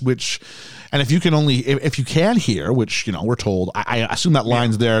this, which, and if you can hear, which, you know, we're told, I assume that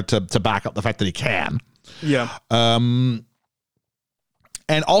line's there to back up the fact that he can. Yeah.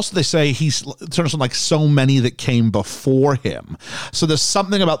 And also they say he's sort of like so many that came before him. So there's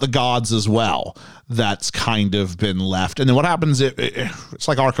something about the gods as well that's kind of been left. And then what happens, it's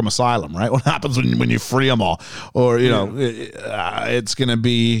like Arkham Asylum, right? What happens when you free them all? Or, you know, it's going to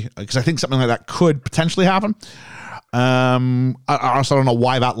be, because I think something like that could potentially happen. I also don't know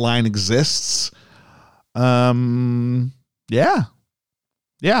why that line exists. Yeah.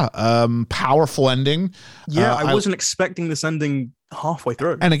 Powerful ending. Yeah, I wasn't expecting this ending halfway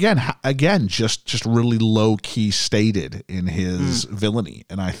through. And again, just really low key stated in his villainy.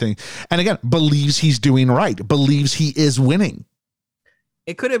 And I think, and again, believes he's doing right, believes he is winning.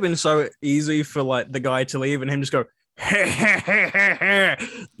 It could have been so easy for like the guy to leave and him just go,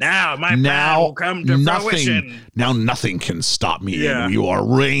 now my plan will come to fruition. Now nothing can stop me. Yeah.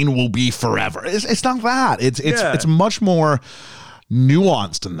 Your reign will be forever. It's not that. It's much more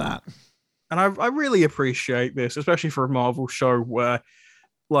nuanced than that. And I really appreciate this, especially for a Marvel show where,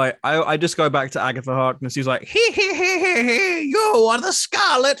 like, I just go back to Agatha Harkness. He's like, you are the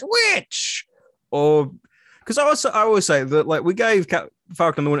Scarlet Witch. Or, because I always say that, like, we gave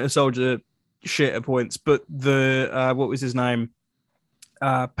Falcon and the Winter Soldier shit at points, but the, what was his name?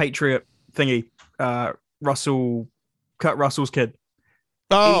 Patriot thingy, Kurt Russell's kid.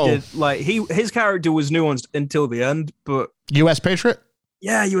 Oh. His character was nuanced until the end, but... U.S. Patriot?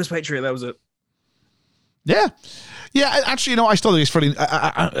 Yeah, U.S. Patriot, that was it. Yeah. Actually, you know, I still think it's pretty.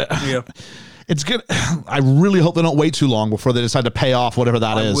 Yeah, it's good. I really hope they don't wait too long before they decide to pay off whatever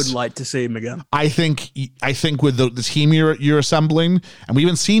that is. I would like to see him again. I think with the team you're assembling, and we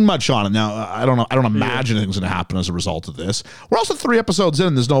haven't seen much on it now. I don't know. I don't imagine anything's going to happen as a result of this. We're also 3 episodes in,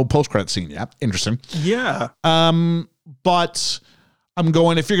 and there's no post-credit scene yet. Interesting. Yeah. But I'm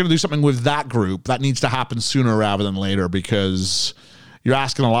going, if you're going to do something with that group, that needs to happen sooner rather than later, because you're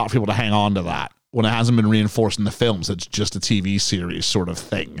asking a lot of people to hang on to that when it hasn't been reinforced in the films. It's just a TV series sort of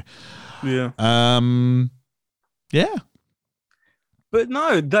thing. Yeah. Yeah. But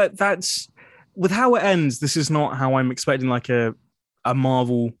no, that's with how it ends. This is not how I'm expecting like a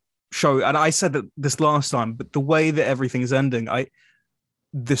Marvel show. And I said that this last time, but the way that everything's ending,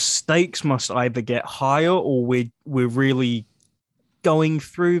 the stakes must either get higher or we're really going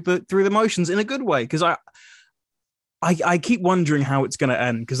through the motions in a good way. Because I keep wondering how it's going to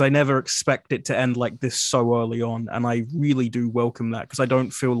end, because I never expect it to end like this so early on, and I really do welcome that, because I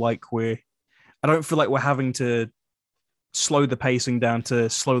don't feel like we're having to slow the pacing down to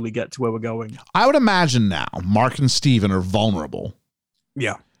slowly get to where we're going. I would imagine now Mark and Steven are vulnerable.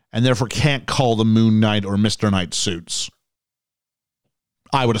 Yeah. And therefore can't call the Moon Knight or Mr. Knight suits.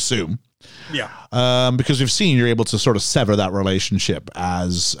 I would assume. Yeah. Because we've seen you're able to sort of sever that relationship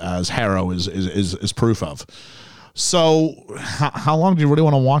as Harrow is proof of. So how long do you really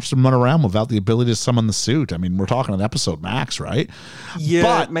want to watch them run around without the ability to summon the suit? I mean, we're talking an episode max, right? Yeah,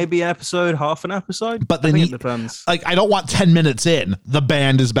 but maybe episode, half an episode. But it depends. Like, I don't want 10 minutes in, the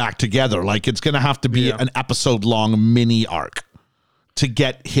band is back together. Like, it's going to have to be an episode-long mini arc to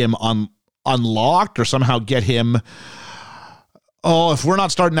get him unlocked, or somehow get him... Oh, if we're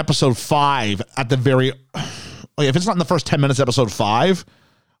not starting episode 5 at the very... if it's not in the first 10 minutes episode 5...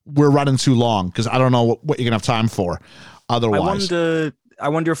 we're running too long, because I don't know what you're gonna have time for otherwise. I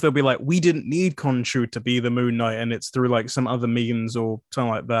wonder if they'll be like, we didn't need Khonshu to be the Moon Knight, and it's through like some other means or something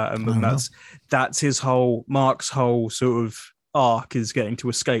like that, and then that's his Mark's whole sort of arc, is getting to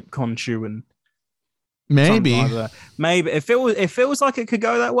escape Khonshu, and maybe it feels like it could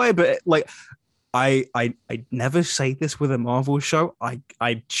go that way, but I never say this with a Marvel show.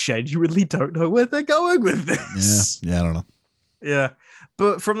 I genuinely don't know where they're going with this. Yeah, I don't know. Yeah.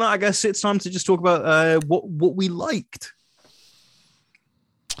 But from that, I guess it's time to just talk about what we liked.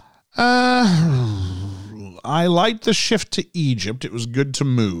 I liked the shift to Egypt. It was good to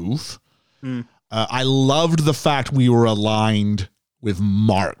move. I loved the fact we were aligned with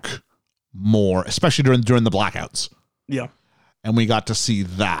Mark more, especially during the blackouts. Yeah. and we got to see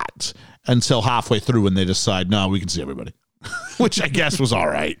that until halfway through when they decide, no, we can see everybody, which I guess was all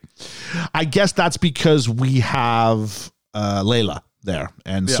right. I guess that's because we have Layla there,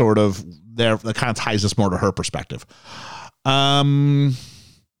 and sort of there that kind of ties us more to her perspective. And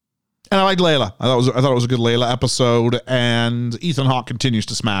I liked Layla. I thought it was a good Layla episode, and Ethan Hawke continues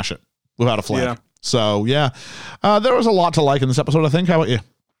to smash it without a flag. Yeah. So there was a lot to like in this episode, I think. How about you?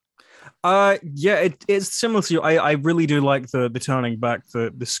 It's similar to you. I really do like the turning back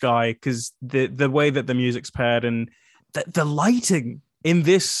the sky, because the way that the music's paired and the lighting in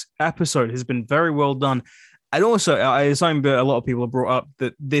this episode has been very well done. And also, I assume that a lot of people have brought up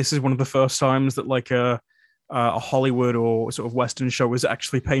that this is one of the first times that like a Hollywood or sort of Western show was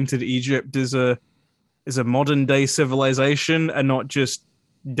actually painted Egypt as a modern day civilization and not just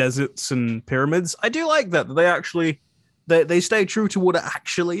deserts and pyramids. I do like that they actually they stay true to what it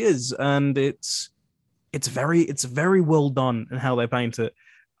actually is, and it's very well done in how they paint it.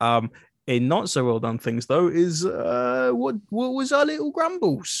 In not so well done things though is what was our little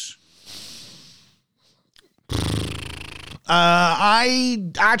grumbles.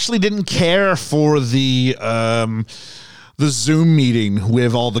 I actually didn't care for the Zoom meeting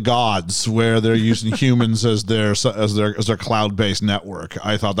with all the gods where they're using humans as their cloud-based network.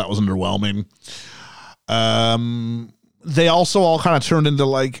 I thought that was underwhelming. They also all kind of turned into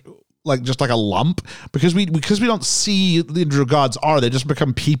like just like a lump because we don't see the individual gods they just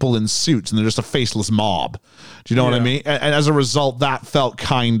become people in suits and they're just a faceless mob. Do you know what I mean? And as a result, that felt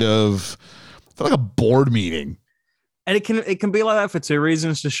like a board meeting. And it can be like that for two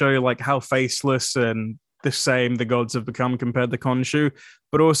reasons, to show you like how faceless and the same the gods have become compared to Khonshu,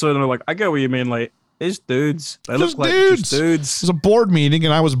 but also they're like, I get what you mean, like it's dudes. They look like just dudes. It was a board meeting,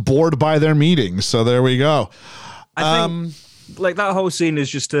 and I was bored by their meetings, so there we go. I think like that whole scene is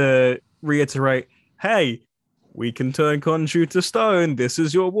just to reiterate, hey, we can turn Khonshu to stone. This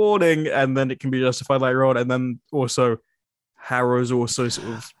is your warning, and then it can be justified later on. And then also, Harrow's also sort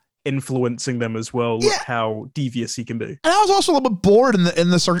of influencing them as well. Look how devious he can be. And I was also a little bit bored in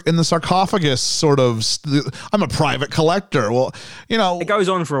the sarcophagus sort of. I'm a private collector. Well, it goes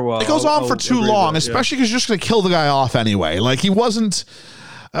on for a while. It goes on for too long, especially because you're just going to kill the guy off anyway. Like he wasn't.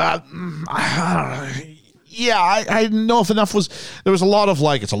 I don't know. I didn't know if enough was. There was a lot of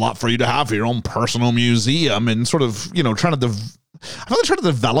like, it's a lot for you to have for your own personal museum, and sort of trying to. I thought they tried to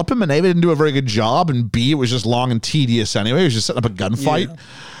develop him, and A, they didn't do a very good job, and B, it was just long and tedious anyway. It was just setting up a gunfight. Yeah.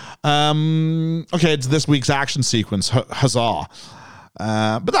 Okay, it's this week's action sequence. Huzzah!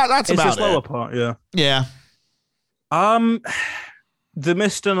 But that's about it. It's the slower part, yeah. Yeah. The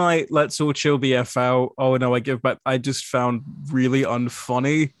Mr. Knight let's all chill the F out. Oh no, I give back. I just found really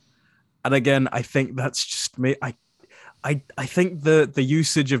unfunny, and again, I think that's just me. I think the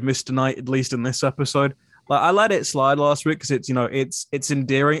usage of Mr. Knight, at least in this episode, like I let it slide last week because it's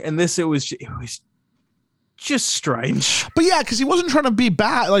endearing, and this it was just strange. But yeah, because he wasn't trying to be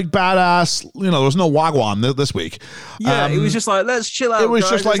badass. There was no wagwan this week. Yeah, it was just like, let's chill out. It was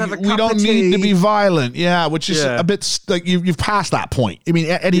guys. just like, we don't need to be violent. Yeah, which is a bit like you've passed that point. I mean,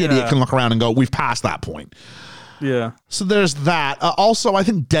 any idiot can look around and go, we've passed that point. Yeah. So there's that. Also, I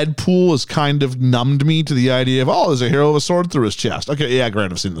think Deadpool has kind of numbed me to the idea of, there's a hero with a sword through his chest. Okay, yeah,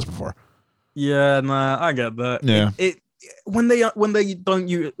 great. I've seen this before. Yeah, nah, I get that. Yeah. When they don't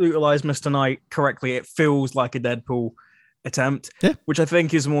utilize Mr. Knight correctly, it feels like a Deadpool attempt, which I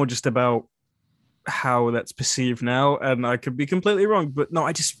think is more just about how that's perceived now. And I could be completely wrong, but no,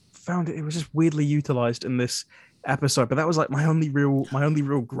 I just found it was just weirdly utilized in this episode. But that was like my only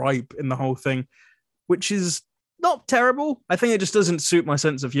real gripe in the whole thing, which is not terrible. I think it just doesn't suit my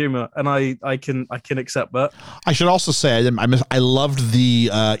sense of humor, and I can accept that. I should also say I loved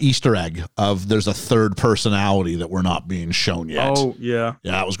the Easter egg of there's a third personality that we're not being shown yet. Oh yeah,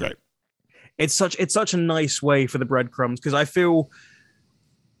 that was great. It's such a nice way for the breadcrumbs, because I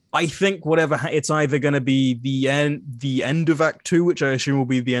think whatever it's either going to be the end of Act 2, which I assume will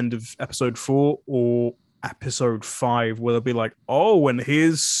be the end of episode 4, or episode 5, where they'll be like, and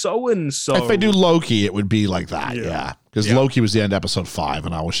here's so and so. If they do Loki, it would be like that, because Loki was the end of episode 5,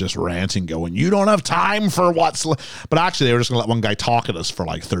 and I was just ranting, going, "You don't have time for what's." But actually, they were just gonna let one guy talk at us for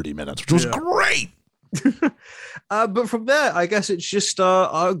like 30 minutes, which was great. But from there, I guess it's just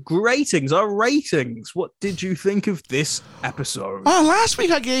our ratings. What did you think of this episode? Last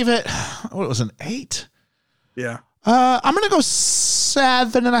week I gave it, what was an 8? Yeah. I'm going to go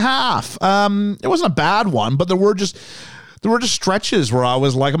 7.5. It wasn't a bad one, but there were just stretches where I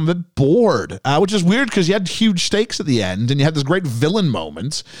was like, I'm a bit bored, which is weird because you had huge stakes at the end and you had this great villain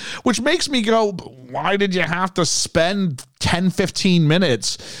moment, which makes me go, why did you have to spend 10, 15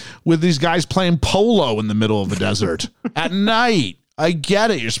 minutes with these guys playing polo in the middle of a desert at night. I get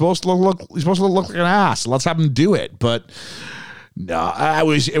it. You're supposed to look like an ass. Let's have them do it. But no, I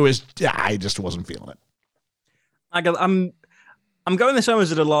just wasn't feeling it. I'm going the same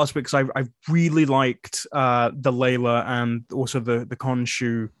as I did last week because I really liked the Layla and also the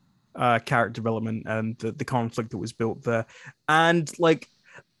Khonshu character development and the conflict that was built there. And like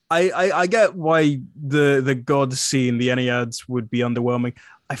I get why the god scene, the Enneads, would be underwhelming.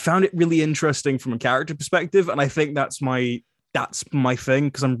 I found it really interesting from a character perspective, and I think that's my thing,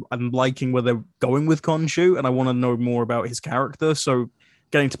 because I'm liking where they're going with Khonshu, and I want to know more about his character. So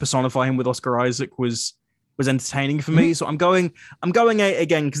getting to personify him with Oscar Isaac was entertaining for me. So I'm going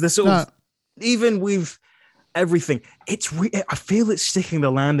again, because there's sort of, even with everything, I feel it's sticking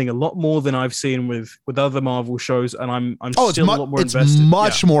the landing a lot more than I've seen with other Marvel shows, and I'm still a lot more invested. It's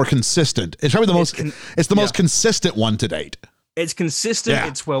much more consistent. It's probably the most consistent one to date. It's consistent. Yeah.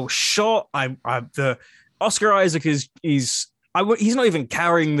 It's well shot. The Oscar Isaac he's not even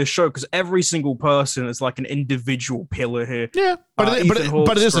carrying the show, because every single person is like an individual pillar here. Yeah, but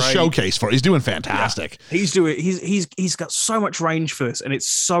it is a showcase for it. He's doing fantastic. Yeah. He's got so much range for this, and it's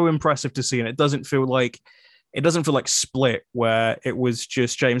so impressive to see. And it doesn't feel like Split, where it was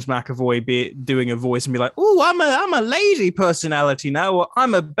just James McAvoy doing a voice and be like, "Oh, I'm a lady personality now, or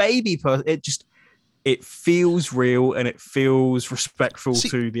I'm a baby person." It feels real, and it feels respectful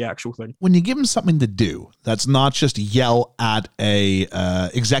to the actual thing. When you give him something to do, that's not just yell at a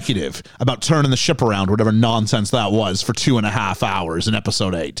executive about turning the ship around, whatever nonsense that was, for 2.5 hours in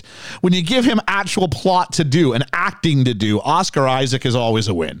episode 8. When you give him actual plot to do and acting to do, Oscar Isaac is always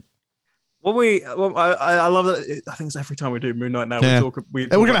a win. I love that. I think it's every time we do Moon Knight now. Yeah.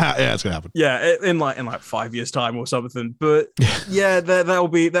 It's gonna happen. Yeah, in like 5 years' time or something. But yeah, that'll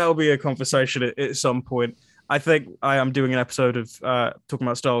be a conversation at some point. I think I am doing an episode of talking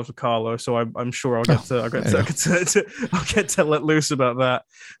about Star Wars with Carlo, so I'm sure I'll get to let loose about that.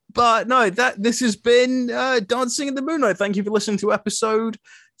 But no, this has been Dancing in the Moonlight. Thank you for listening to episode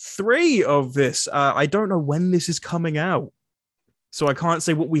 3 of this. I don't know when this is coming out, so I can't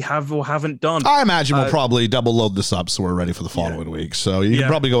say what we have or haven't done. I imagine we'll probably double load this up so we're ready for the following week. So you can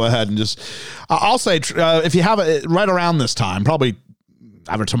probably go ahead and just, I'll say, if you have it right around this time, probably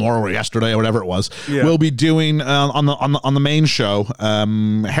either tomorrow or yesterday or whatever it was, we'll be doing on the main show,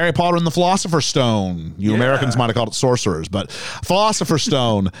 Harry Potter and the Philosopher's Stone. You Americans might have called it Sorcerers, but Philosopher's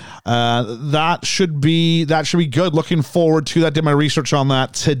Stone. That should be good. Looking forward to that. Did my research on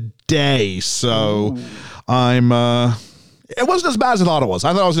that today, so it wasn't as bad as I thought it was.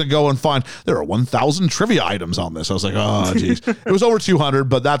 I thought I was going to go and find there are 1,000 trivia items on this. I was like, oh, geez. It was over 200,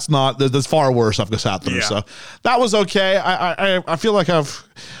 but that's far worse. I've just had them. Yeah. So that was okay. I feel like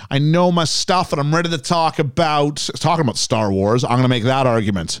I know my stuff, and I'm ready to talking about Star Wars. I'm going to make that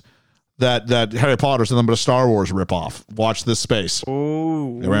argument that Harry Potter's nothing but a Star Wars ripoff. Watch this space.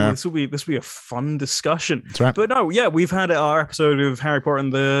 Oh, this will be a fun discussion. That's right. But no, we've had our episode of Harry Potter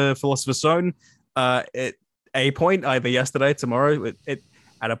and the Philosopher's Stone. A point, either yesterday, tomorrow, at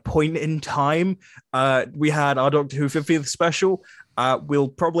a point in time. We had our Doctor Who 50th special. We'll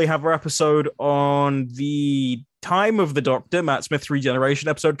probably have our episode on the Time of the Doctor, Matt Smith's Regeneration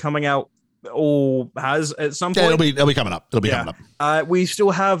episode, coming out, or has at some point. Yeah, it'll be coming up. Coming up. We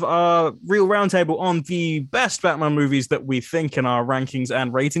still have our real roundtable on the best Batman movies that we think in our rankings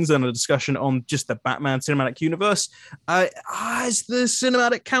and ratings, and a discussion on just the Batman cinematic universe. Has the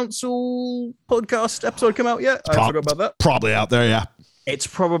Cinematic Council podcast episode come out yet? I forgot about that. Probably out there, yeah. It's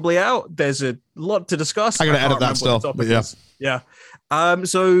probably out. There's a lot to discuss. I gotta edit that still, but yeah. Yeah.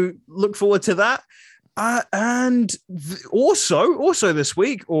 So look forward to that. And also this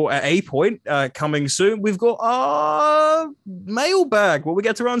week, or at a point coming soon, we've got our mailbag where we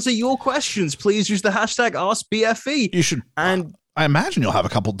get to answer your questions. Please use the hashtag AskBFE. You should, and I imagine you'll have a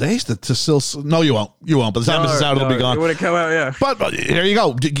couple days to still. No, you won't. You won't. By the time this is out, it'll be gone. It wouldn't come out, yeah. But here you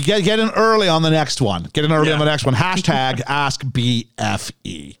go. Get in early on the next one. On the next one. Hashtag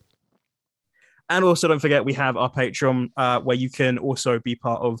AskBFE. And also, don't forget, we have our Patreon, where you can also be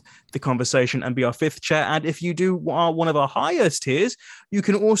part of the conversation and be our 5th chair. And if you do one of our highest tiers, you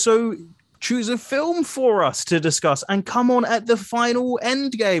can also choose a film for us to discuss and come on at the final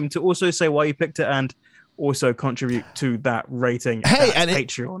end game to also say why you picked it and also contribute to that rating. Hey, and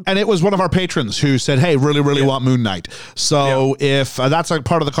Patreon. And it was one of our patrons who said, hey, really want Moon Knight. So if that's a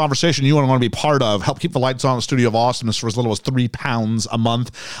part of the conversation you want to be part of, help keep the lights on at Studio of Awesomeness for as little as £3 a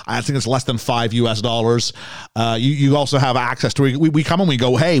month. I think it's less than $5 US. You also have access to, we come and we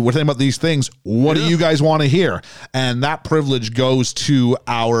go, hey, we're thinking about these things. What do you guys want to hear? And that privilege goes to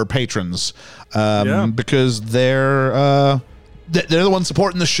our patrons because they're the ones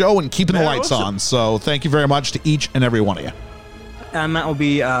supporting the show and keeping the lights on. So thank you very much to each and every one of you. And that will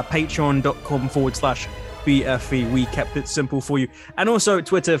be patreon.com/BFE. We kept it simple for you. And also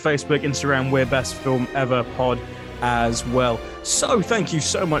Twitter, Facebook, Instagram, we're Best Film Ever Pod as well. So thank you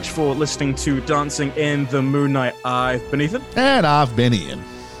so much for listening to Dancing in the Moonlight. I've been Ethan. And I've been Ian.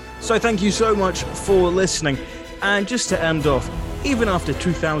 So thank you so much for listening. And just to end off, even after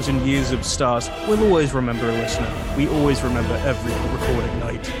 2,000 years of stars, we'll always remember a listener. We always remember every recording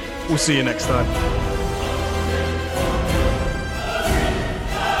night. We'll see you next time.